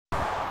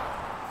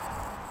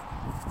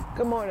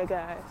Good morning,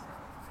 guys.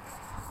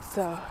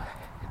 So,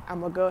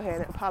 I'm gonna go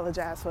ahead and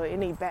apologize for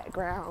any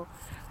background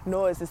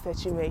noises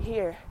that you may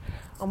hear.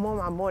 I'm on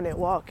my morning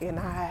walk, and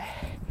I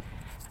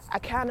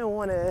kind of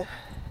want to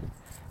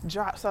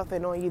drop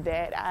something on you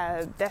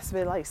that's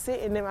been like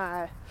sitting in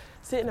my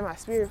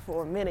spirit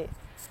for a minute.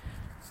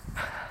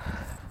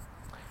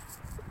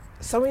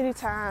 So many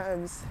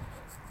times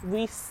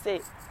we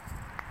sit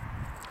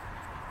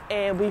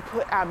and we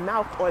put our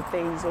mouth on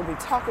things, or we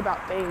talk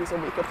about things, or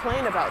we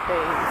complain about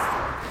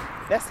things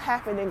that's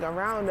happening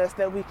around us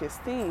that we can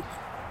see.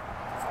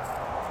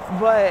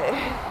 But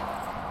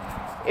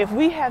if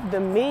we have the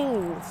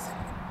means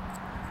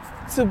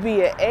to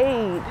be an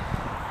aid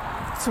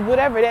to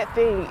whatever that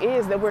thing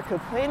is that we're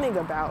complaining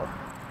about,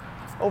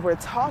 or we're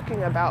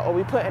talking about, or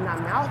we putting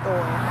our mouth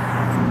on,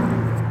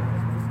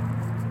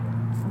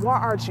 why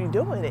aren't you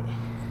doing it?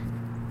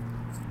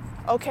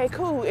 Okay,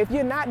 cool. If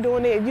you're not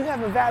doing it, if you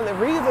have a valid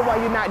reason why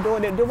you're not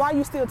doing it, then why are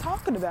you still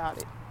talking about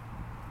it?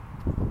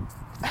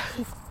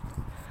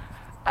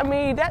 I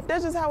mean, that's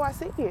just how I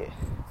see it.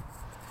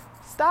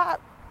 Stop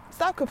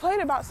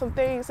complaining about some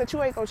things that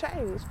you ain't gonna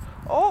change,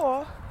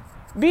 or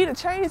be the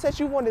change that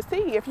you want to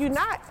see. If you're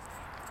not,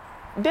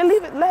 then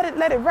leave it,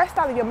 let it rest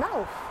out of your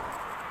mouth.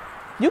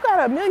 You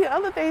got a million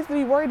other things to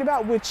be worried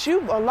about with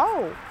you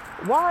alone.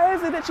 Why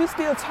is it that you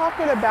still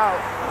talking about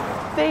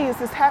things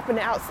that's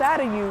happening outside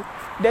of you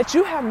that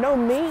you have no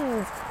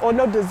means or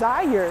no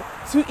desire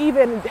to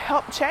even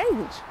help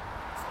change?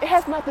 It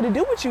has nothing to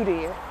do with you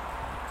then.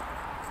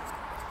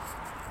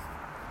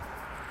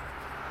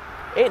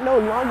 It no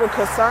longer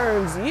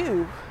concerns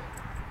you.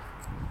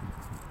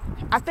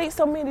 I think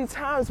so many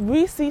times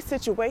we see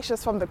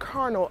situations from the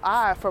carnal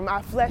eye, from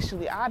our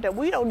fleshly eye, that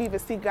we don't even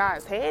see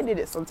God's hand in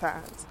it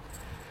sometimes.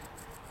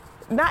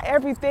 Not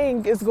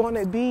everything is going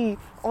to be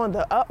on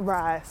the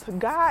uprise.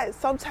 God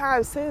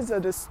sometimes sends a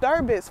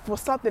disturbance for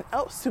something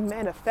else to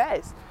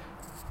manifest.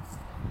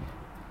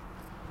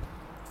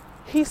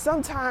 He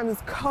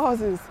sometimes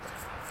causes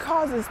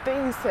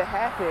things to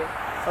happen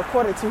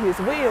according to his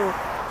will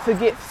to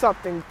get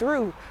something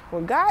through.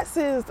 When God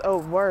sends a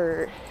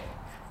word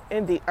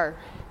in the earth,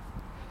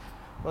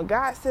 when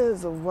God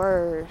sends a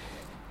word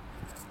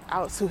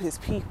out to his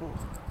people,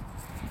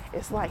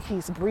 it's like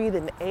he's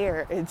breathing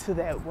air into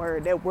that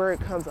word. That word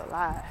comes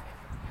alive.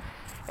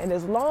 And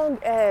as long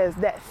as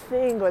that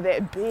thing or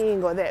that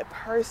being or that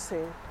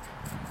person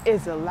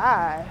is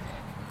alive,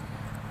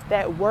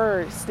 that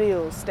word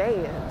still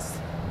stands.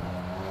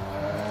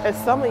 And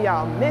some of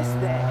y'all miss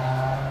that.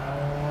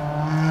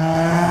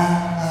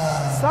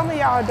 Some of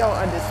y'all don't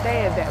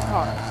understand that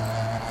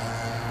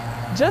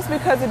part. Just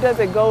because it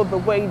doesn't go the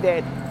way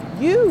that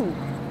you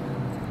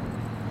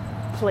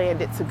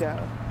planned it to go,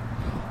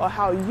 or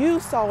how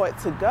you saw it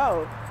to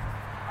go,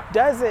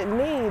 doesn't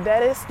mean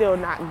that it's still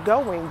not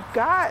going.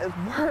 God's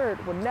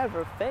word will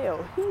never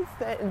fail. He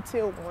said,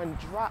 until one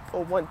drop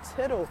or one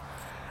tittle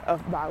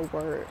of my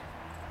word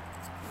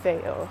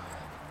fail,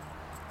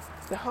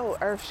 the whole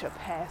earth shall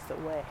pass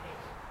away.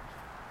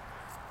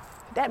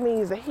 That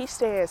means that he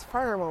stands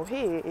firm on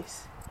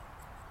his.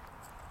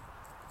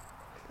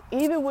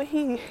 Even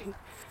when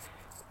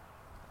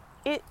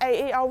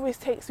it always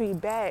takes me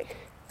back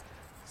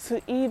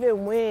to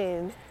even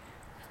when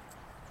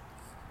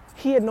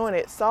he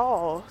anointed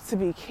Saul to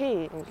be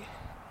king.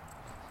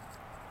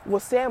 Well,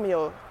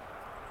 Samuel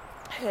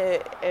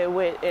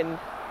went and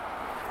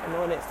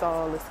anointed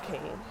Saul as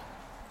king.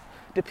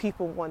 The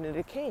people wanted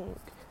a king.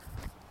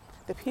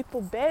 The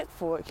people begged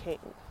for a king.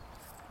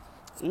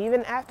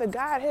 Even after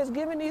God has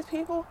given these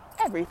people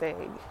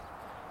everything,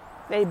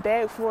 they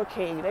begged for a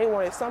king. They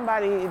wanted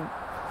somebody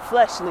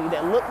fleshly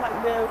that looked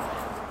like them.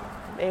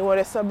 They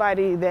wanted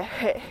somebody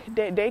that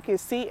they could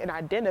see and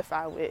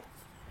identify with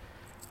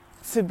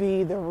to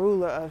be the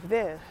ruler of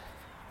them.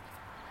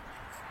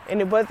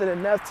 And it wasn't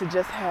enough to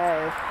just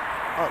have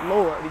a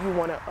Lord. You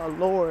wanted a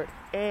Lord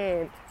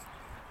and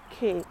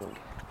king.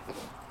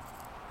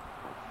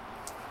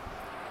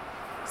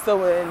 So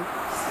when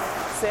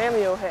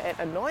Samuel had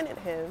anointed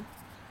him,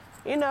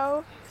 you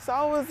know,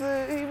 Saul was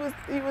he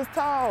was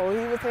tall,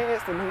 he was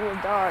handsome, he was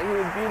dark, he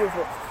was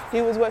beautiful.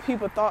 He was what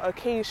people thought a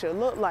king should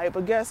look like.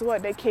 But guess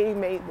what? That king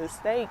made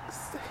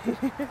mistakes.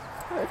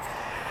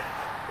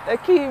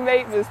 That king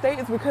made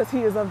mistakes because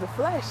he is of the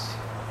flesh.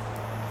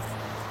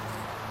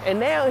 And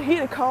now he'd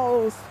have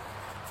caused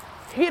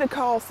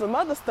some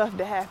other stuff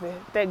to happen,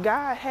 that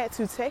God had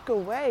to take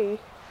away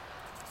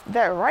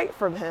that right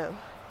from him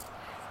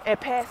and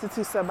pass it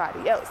to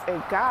somebody else.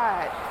 And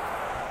God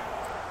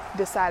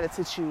decided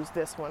to choose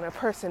this one, a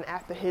person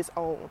after his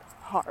own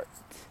heart.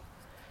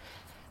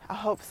 I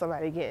hope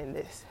somebody getting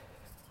this.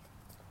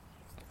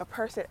 A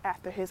person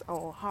after his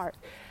own heart.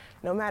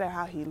 No matter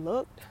how he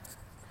looked,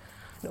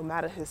 no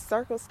matter his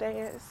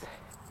circumstance,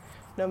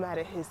 no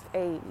matter his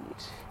age,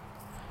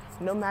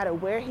 no matter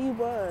where he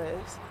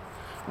was,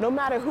 no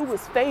matter who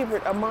was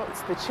favored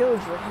amongst the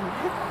children,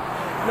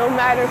 no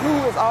matter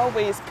who was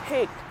always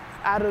picked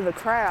out of the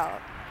crowd,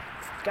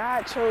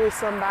 God chose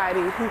somebody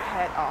who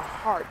had a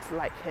heart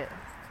like him.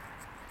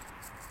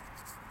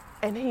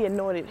 And he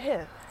anointed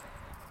him.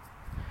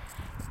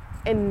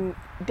 And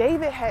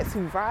David had to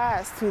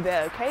rise to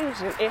the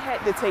occasion. It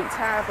had to take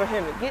time for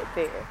him to get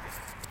there.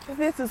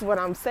 This is what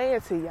I'm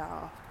saying to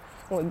y'all.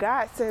 When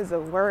God sends a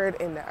word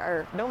in the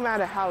earth, no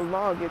matter how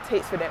long it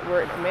takes for that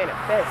word to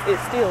manifest, it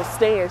still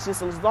stands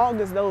just as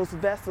long as those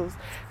vessels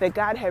that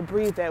God had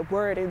breathed that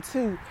word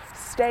into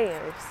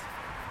stands.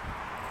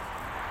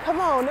 Come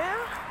on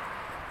now.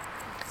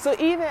 So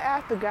even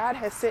after God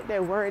had sent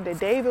that word that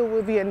David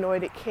would be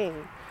anointed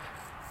king,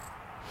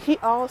 he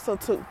also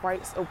took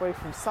rights away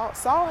from Saul.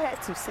 Saul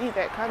had to see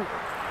that coming.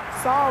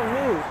 Saul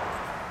knew.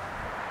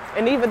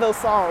 And even though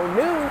Saul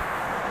knew,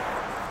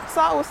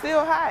 Saul was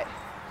still hot.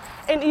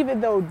 And even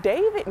though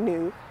David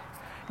knew,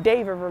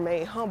 David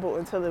remained humble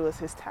until it was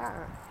his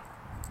time.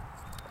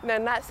 Now,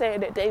 not saying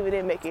that David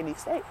didn't make any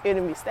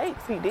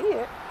mistakes. He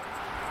did.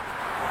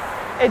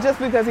 And just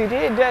because he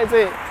did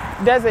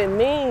doesn't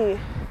mean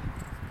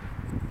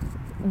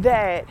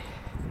that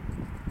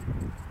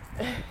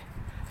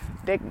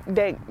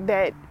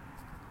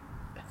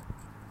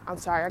I'm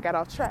sorry, I got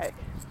off track.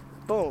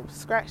 Boom,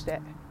 scratch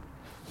that.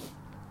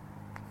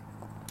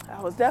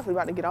 I was definitely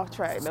about to get off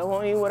track. That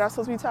wasn't even what I was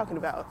supposed to be talking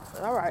about.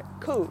 All right,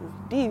 cool,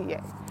 deviate.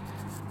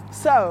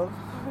 So,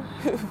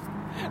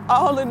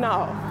 all in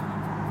all,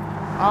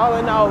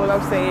 what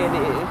I'm saying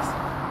is,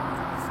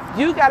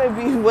 you gotta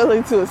be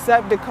willing to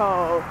accept the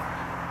call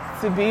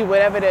to be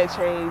whatever that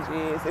change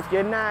is. If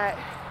you're not,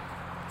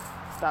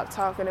 stop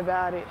talking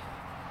about it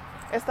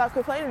and stop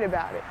complaining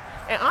about it.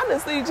 And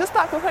honestly, just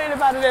stop complaining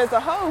about it as a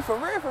whole, for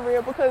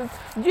real, because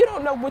you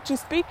don't know what you're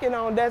speaking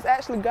on that's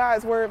actually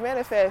God's word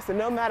manifested,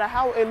 no matter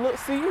how it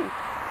looks to you.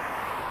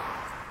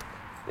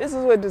 This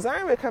is where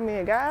discernment come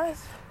in,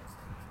 guys.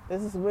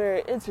 This is where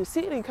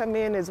interceding come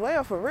in as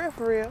well, for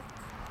real.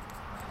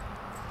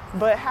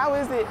 But how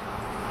is it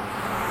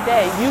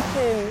that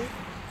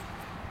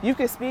you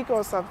can speak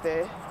on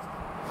something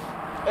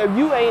if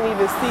you ain't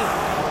even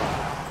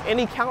seek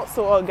any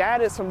counsel or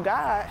guidance from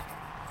God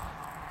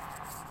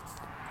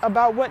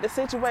about what the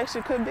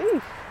situation could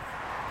be?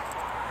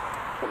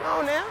 Come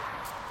on now.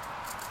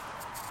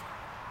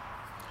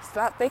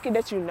 Stop thinking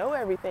that you know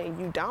everything.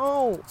 You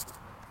don't.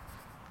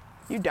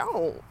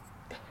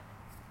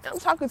 I'm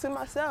talking to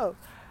myself.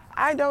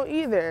 I don't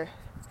either.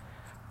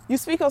 You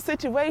speak on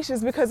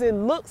situations because it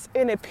looks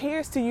and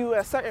appears to you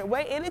a certain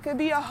way, and it could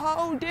be a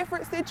whole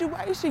different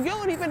situation. You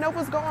don't even know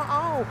what's going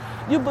on.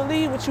 You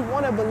believe what you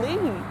want to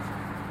believe.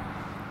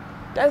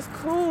 That's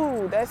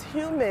cool. That's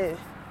human.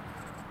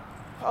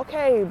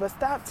 Okay, but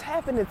stop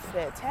tapping into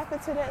that. Tap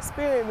into that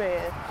spirit,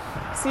 man.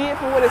 See it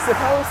for what it's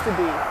supposed to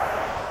be.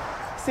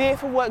 See it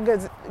for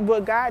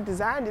what God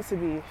designed it to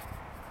be.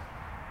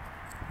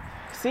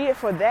 See it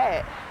for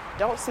that.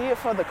 Don't see it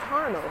for the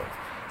carnal.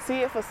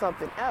 See it for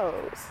something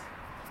else.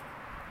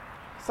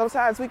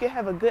 Sometimes we can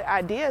have a good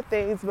idea of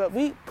things, but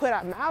we put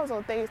our mouths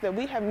on things that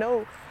we have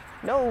no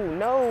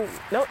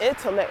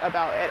intellect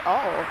about at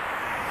all.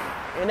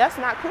 And that's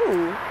not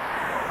cool.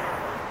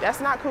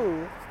 That's not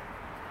cool.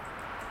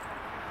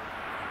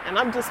 And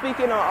I'm just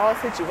speaking on all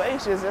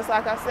situations. Just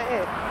like I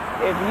said,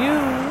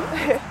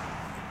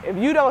 if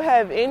you don't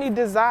have any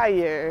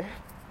desire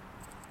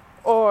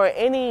or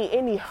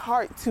any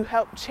heart to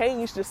help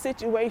change the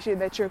situation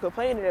that you're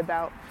complaining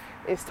about,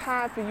 it's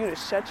time for you to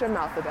shut your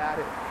mouth about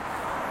it.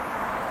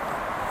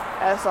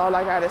 That's all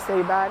I gotta say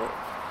about it.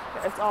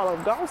 That's all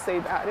I'm gonna say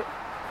about it.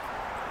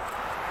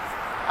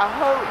 I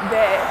hope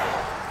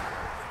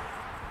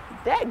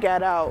that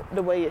got out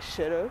the way it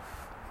should have.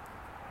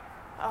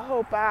 I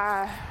hope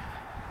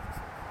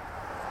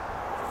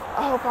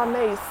I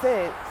made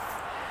sense.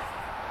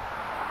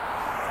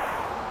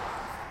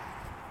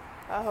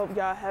 I hope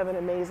y'all have an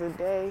amazing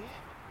day.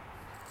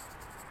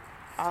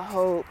 I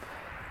hope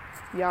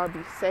y'all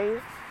be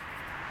safe.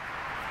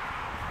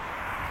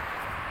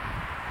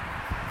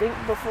 Think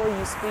before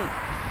you speak.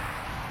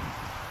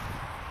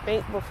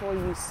 Think before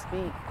you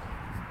speak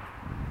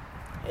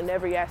in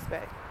every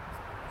aspect.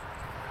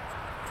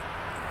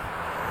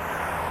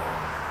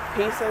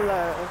 Peace and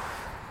love.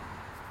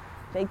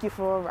 Thank you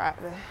for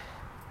arriving.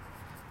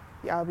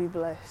 Y'all be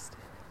blessed.